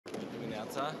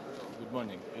dimineața. Good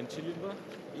morning. În ce limbă?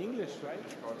 English, right? I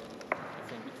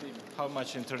think. How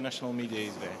much international media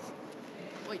is there?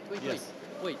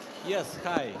 Wait. Yes,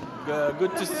 hi.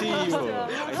 Good to see you.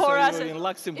 I For saw us, you in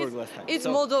Luxembourg last time. It's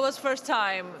Moldova's first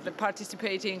time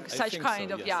participating such kind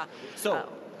so, of, yes. yeah. So,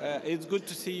 it's good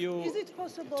to see you. Is it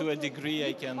possible to a degree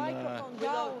I can...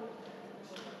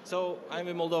 So, I'm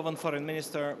a Moldovan foreign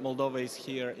minister. Moldova is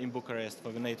here in Bucharest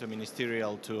for the NATO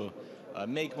ministerial to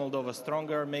make Moldova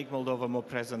stronger, make Moldova more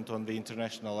present on the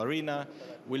international arena.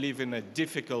 We live in a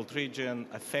difficult region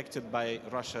affected by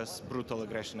Russia's brutal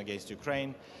aggression against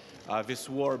Ukraine. This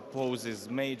war poses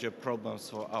major problems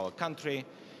for our country.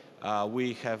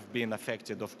 We have been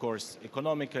affected, of course,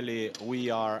 economically. We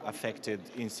are affected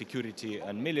in security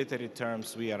and military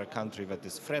terms. We are a country that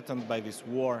is threatened by this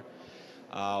war.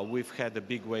 We've had a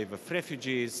big wave of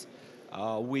refugees.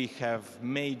 We have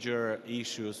major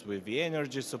issues with the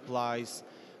energy supplies.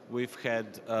 We've had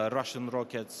Russian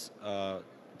rockets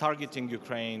targeting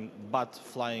Ukraine, but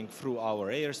flying through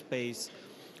our airspace.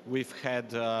 We've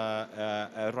had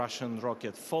a Russian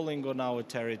rocket falling on our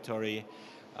territory.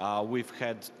 We've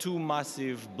had two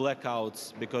massive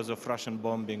blackouts because of Russian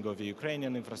bombing of the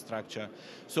Ukrainian infrastructure.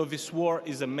 So this war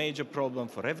is a major problem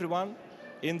for everyone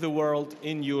in the world,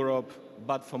 in Europe,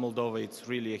 but for Moldova it's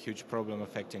really a huge problem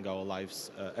affecting our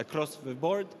lives across the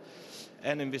board.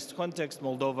 And in this context,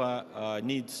 Moldova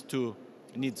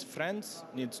needs friends,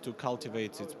 needs to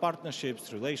cultivate its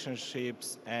partnerships,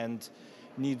 relationships, and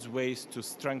needs ways to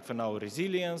strengthen our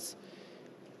resilience.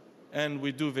 And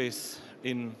we do this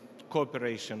in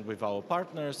cooperation with our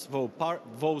partners,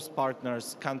 those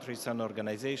partners, countries and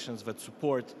organizations that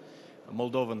support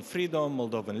Moldovan freedom,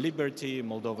 Moldovan liberty,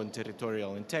 Moldovan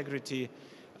territorial integrity,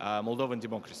 Moldovan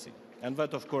democracy. And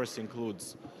that, of course,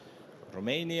 includes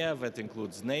Romania, that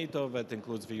includes NATO, that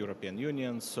includes the European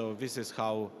Union. So this is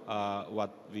how,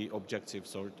 what the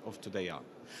objectives of today are.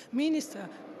 Minister.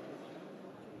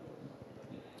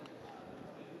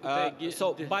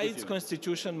 So by its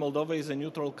constitution, Moldova is a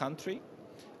neutral country.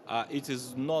 It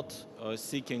is not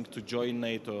seeking to join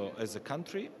NATO as a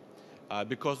country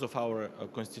because of our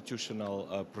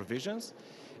constitutional provisions.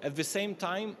 At the same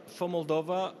time, for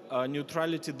Moldova,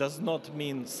 neutrality does not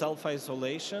mean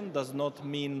self-isolation, does not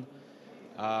mean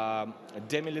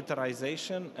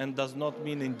demilitarization, and does not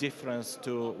mean indifference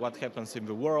to what happens in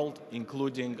the world,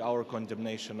 including our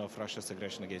condemnation of Russia's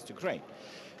aggression against Ukraine.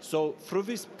 So through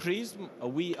this prism,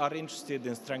 we are interested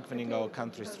in strengthening our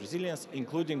country's resilience,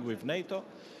 including with NATO.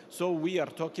 So we are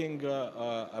talking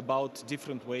about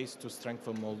different ways to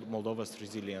strengthen Moldova's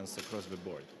resilience across the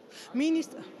board.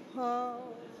 Minister.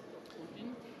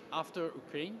 After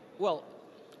Ukraine? Well,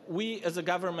 we as a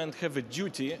government have a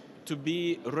duty to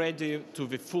be ready to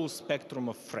the full spectrum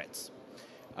of threats.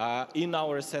 In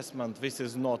our assessment, this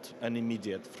is not an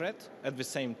immediate threat. At the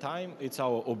same time, it's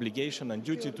our obligation and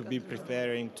duty to be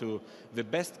preparing to the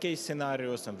best case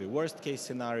scenarios and the worst case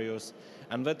scenarios.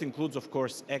 And that includes, of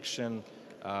course, action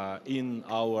in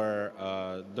our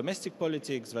domestic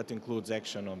politics. That includes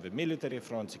action on the military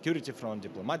front, security front,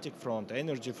 diplomatic front,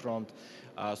 energy front.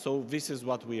 So this is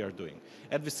what we are doing.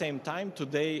 At the same time,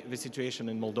 today, the situation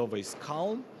in Moldova is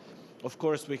calm. Of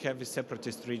course, we have the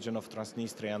separatist region of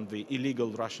Transnistria and the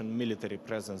illegal Russian military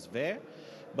presence there.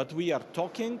 But we are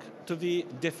talking to the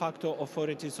de facto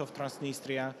authorities of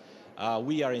Transnistria.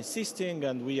 We are insisting,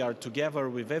 and we are together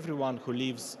with everyone who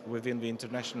lives within the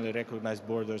internationally recognized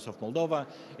borders of Moldova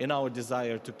in our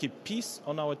desire to keep peace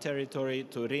on our territory,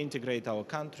 to reintegrate our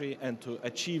country, and to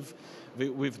achieve the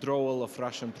withdrawal of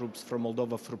Russian troops from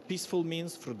Moldova through peaceful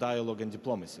means, through dialogue and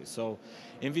diplomacy. So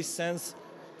in this sense,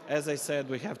 as I said,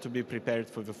 we have to be prepared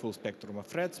for the full spectrum of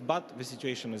threats, but the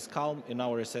situation is calm. In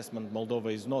our assessment,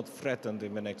 Moldova is not threatened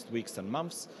in the next weeks and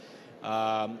months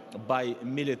by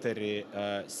military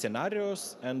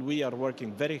scenarios, and we are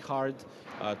working very hard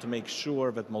to make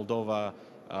sure that Moldova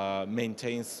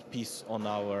maintains peace on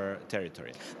our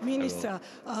territory. Minister,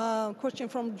 question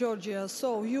from Georgia.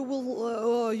 So you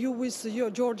will, you with your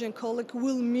Georgian colleague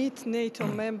will meet NATO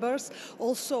members.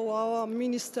 Also, our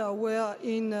minister were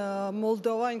in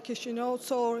Moldova, in Chisinau.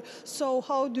 So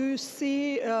how do you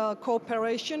see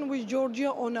cooperation with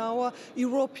Georgia on our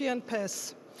European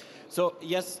path? So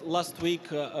yes, last week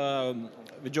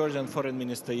the Georgian Foreign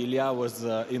Minister Ilia was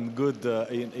in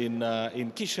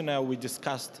Chisinau. We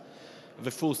discussed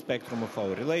the full spectrum of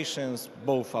our relations,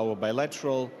 both our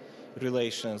bilateral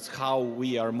relations, how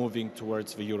we are moving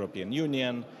towards the European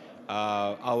Union,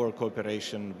 our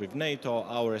cooperation with NATO,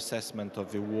 our assessment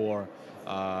of the war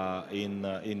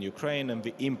in Ukraine and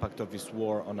the impact of this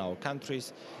war on our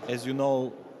countries. As you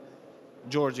know,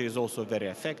 Georgia is also very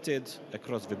affected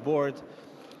across the board.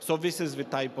 So this is the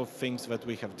type of things that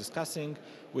we have discussing.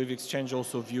 We've exchanged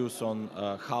also views on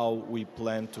how we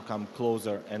plan to come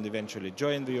closer and eventually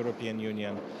join the European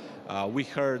Union. We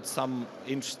heard some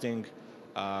interesting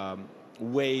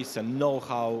ways and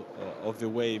know-how of the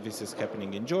way this is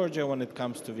happening in Georgia when it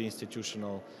comes to the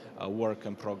institutional work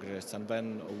and progress. And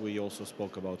then we also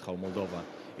spoke about how Moldova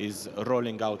is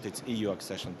rolling out its EU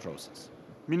accession process.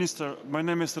 Minister, my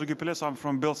name is Sergei Piles. I'm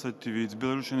from Belsat TV. It's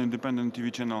Belarusian independent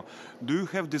TV channel. Do you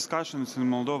have discussions in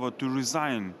Moldova to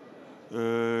resign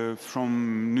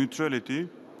from neutrality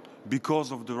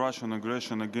because of the Russian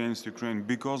aggression against Ukraine,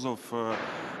 because of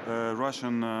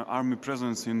Russian army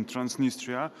presence in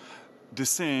Transnistria, the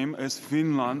same as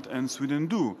Finland and Sweden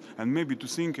do, and maybe to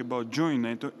think about joining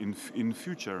NATO in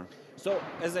future? So,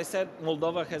 as I said,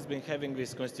 Moldova has been having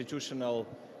this constitutional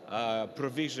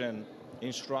provision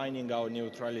enshrining our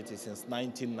neutrality since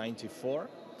 1994.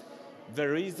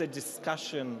 There is a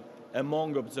discussion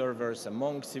among observers,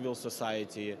 among civil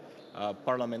society.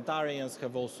 Parliamentarians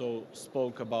have also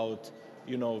spoke about,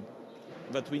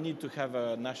 that we need to have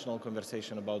a national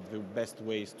conversation about the best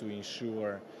ways to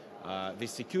ensure the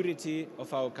security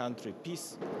of our country,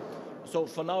 peace. So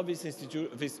for now,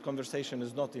 this conversation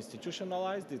is not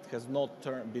institutionalized. It has not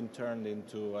been turned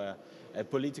into a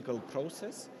political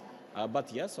process.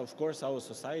 But yes, of course, our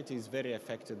society is very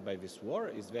affected by this war,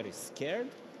 is very scared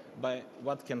by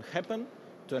what can happen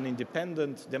to an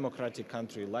independent democratic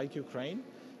country like Ukraine.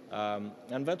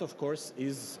 And that, of course,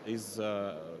 is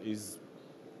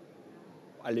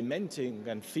alimenting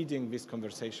and feeding this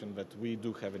conversation that we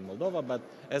do have in Moldova. But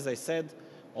as I said,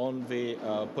 on the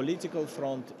political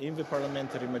front, in the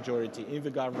parliamentary majority, in the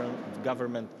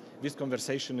government, this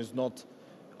conversation is not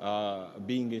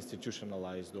being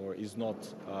institutionalized or is not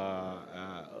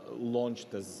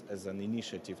launched as an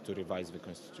initiative to revise the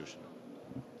constitution.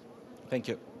 Thank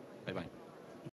you. Bye-bye.